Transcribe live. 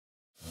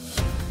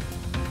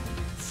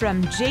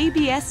From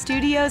JBS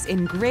Studios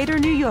in Greater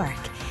New York,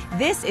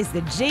 this is the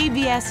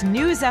JBS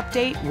News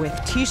Update with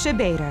Teisha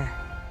Bader.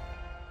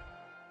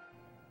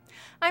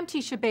 I'm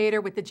Teisha Bader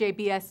with the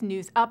JBS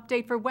News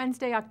Update for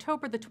Wednesday,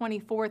 October the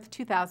 24th,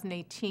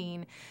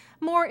 2018.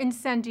 More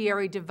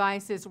incendiary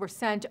devices were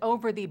sent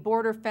over the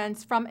border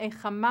fence from a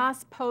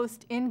Hamas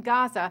post in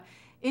Gaza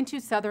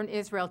into southern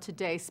Israel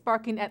today,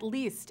 sparking at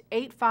least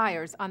 8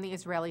 fires on the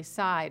Israeli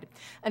side.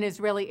 An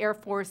Israeli Air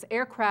Force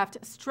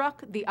aircraft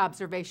struck the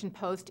observation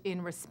post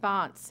in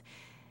response.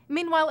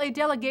 Meanwhile, a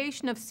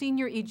delegation of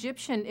senior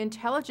Egyptian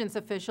intelligence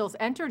officials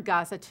entered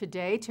Gaza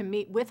today to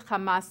meet with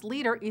Hamas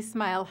leader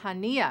Ismail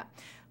Haniyeh.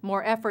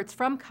 More efforts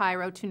from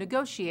Cairo to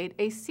negotiate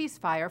a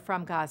ceasefire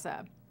from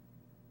Gaza.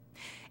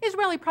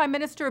 Israeli Prime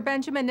Minister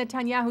Benjamin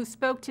Netanyahu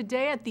spoke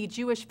today at the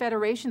Jewish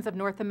Federations of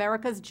North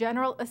America's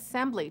General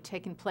Assembly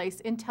taking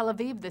place in Tel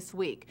Aviv this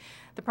week.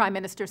 The Prime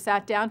Minister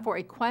sat down for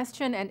a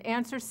question and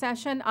answer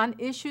session on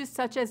issues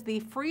such as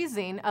the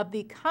freezing of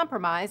the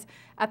compromise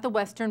at the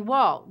Western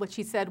Wall, which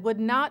he said would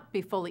not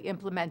be fully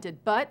implemented,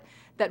 but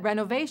that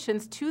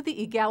renovations to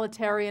the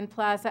egalitarian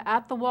plaza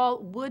at the wall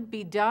would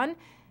be done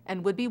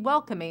and would be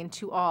welcoming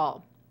to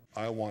all.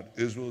 I want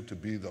Israel to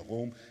be the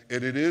home,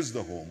 and it is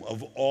the home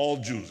of all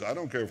Jews. I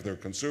don't care if they're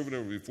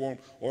conservative, Reform,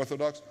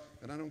 Orthodox,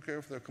 and I don't care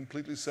if they're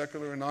completely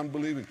secular and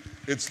unbelieving.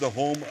 It's the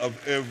home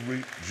of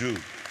every Jew.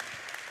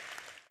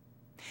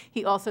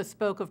 He also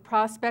spoke of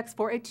prospects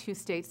for a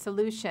two-state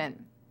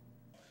solution.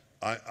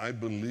 I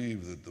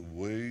believe that the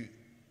way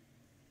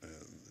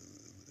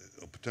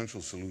a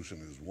potential solution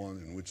is one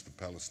in which the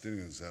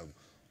Palestinians have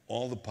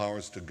all the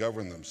powers to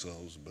govern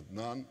themselves, but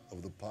none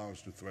of the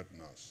powers to threaten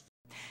us.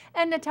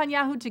 And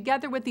Netanyahu,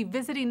 together with the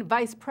visiting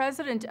vice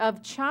president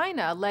of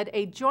China, led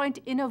a joint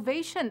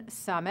innovation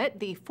summit.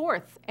 The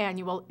 4th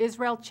annual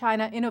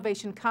Israel-China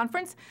Innovation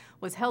Conference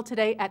was held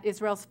today at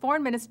Israel's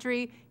Foreign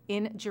Ministry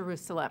in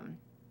Jerusalem.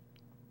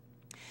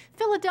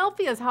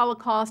 Philadelphia's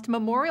Holocaust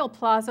Memorial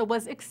Plaza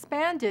was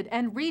expanded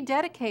and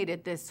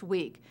rededicated this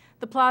week.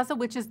 The plaza,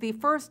 which is the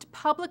first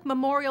public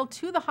memorial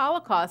to the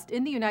Holocaust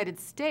in the United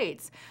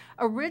States,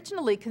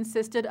 originally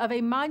consisted of a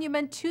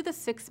monument to the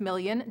 6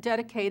 million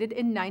dedicated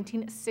in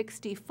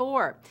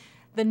 1964.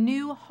 The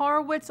new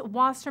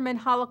Horowitz-Wasserman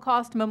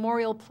Holocaust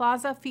Memorial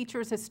Plaza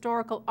features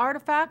historical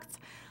artifacts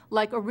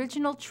like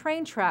original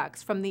train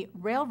tracks from the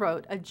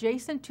railroad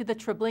adjacent to the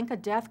Treblinka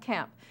death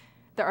camp.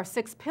 There are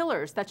 6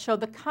 pillars that show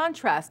the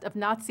contrast of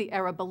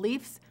Nazi-era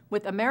beliefs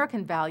with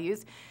American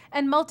values,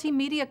 and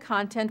multimedia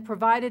content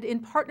provided in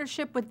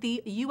partnership with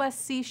the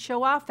USC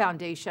Shoah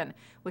Foundation,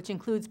 which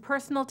includes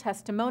personal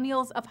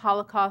testimonials of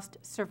Holocaust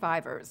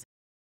survivors.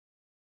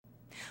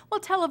 Well,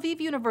 Tel Aviv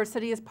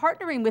University is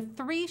partnering with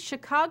 3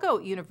 Chicago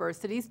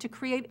universities to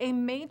create a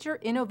major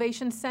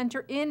innovation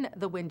center in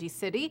the Windy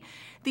City.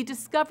 The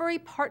Discovery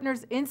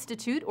Partners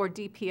Institute, or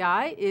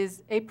DPI,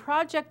 is a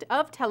project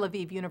of Tel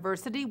Aviv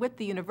University with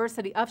the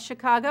University of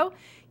Chicago,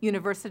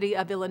 University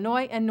of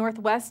Illinois, and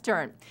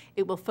Northwestern.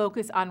 It will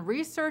focus on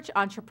research,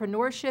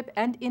 entrepreneurship,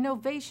 and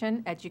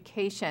innovation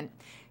education.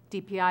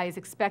 DPI is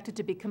expected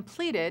to be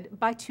completed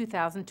by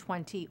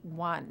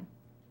 2021.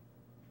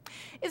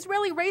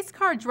 Israeli race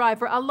car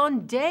driver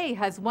Alon Day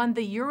has won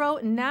the Euro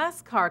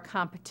NASCAR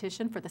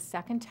competition for the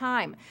 2nd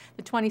time.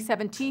 The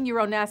 2017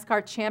 Euro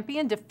NASCAR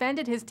champion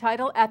defended his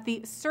title at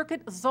the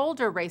Circuit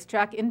Zolder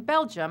racetrack in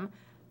Belgium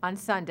on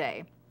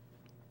Sunday.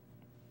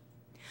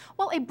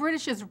 Well, a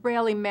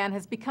British-Israeli man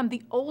has become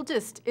the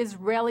oldest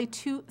Israeli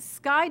to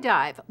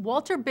skydive.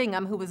 Walter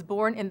Bingham, who was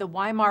born in the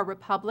Weimar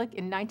Republic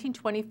in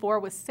 1924,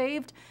 was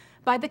saved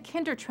by the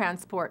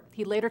Kindertransport.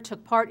 He later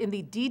took part in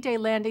the D-Day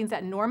landings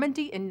at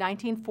Normandy in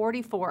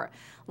 1944,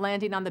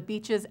 landing on the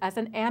beaches as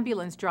an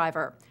ambulance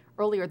driver.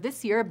 Earlier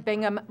this year,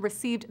 Bingham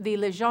received the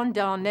Légion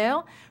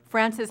d'honneur,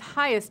 France's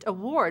highest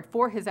award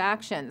for his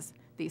actions.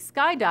 The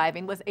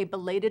skydiving was a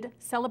belated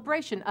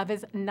celebration of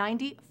his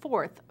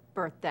 94th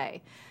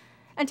birthday.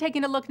 And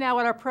taking a look now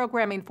at our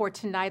programming for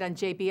tonight on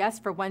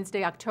JBS for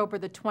Wednesday, October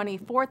the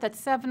 24th at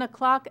 7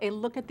 o'clock, a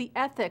look at the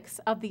ethics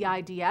of the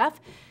IDF.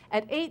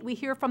 At 8, we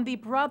hear from the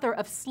brother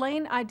of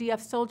slain IDF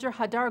soldier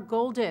Hadar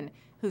Golden,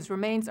 whose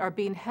remains are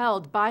being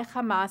held by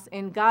Hamas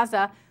in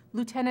Gaza,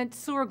 Lieutenant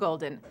Sur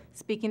Golden,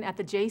 speaking at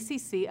the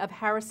JCC of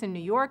Harrison, New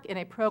York, in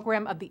a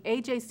program of the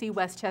AJC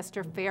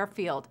Westchester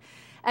Fairfield.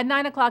 At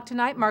 9 o'clock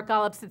tonight, Mark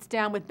Golub sits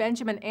down with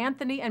Benjamin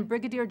Anthony and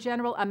Brigadier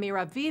General Amir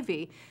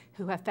Avivi,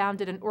 who have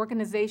founded an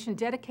organization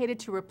dedicated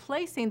to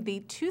replacing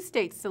the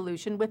two-state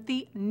solution with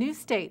the new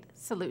state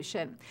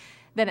solution.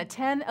 Then at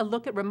 10, a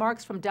look at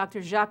remarks from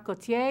Dr. Jacques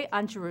Gauthier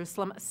on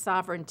Jerusalem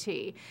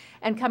sovereignty.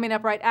 And coming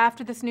up right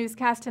after this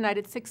newscast tonight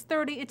at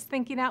 6:30, it's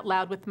Thinking Out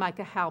Loud with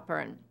Micah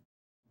Halpern.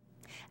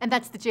 And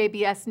that's the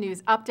JBS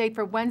News Update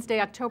for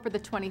Wednesday, October the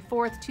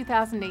 24th,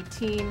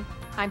 2018.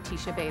 I'm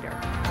Teisha Bader.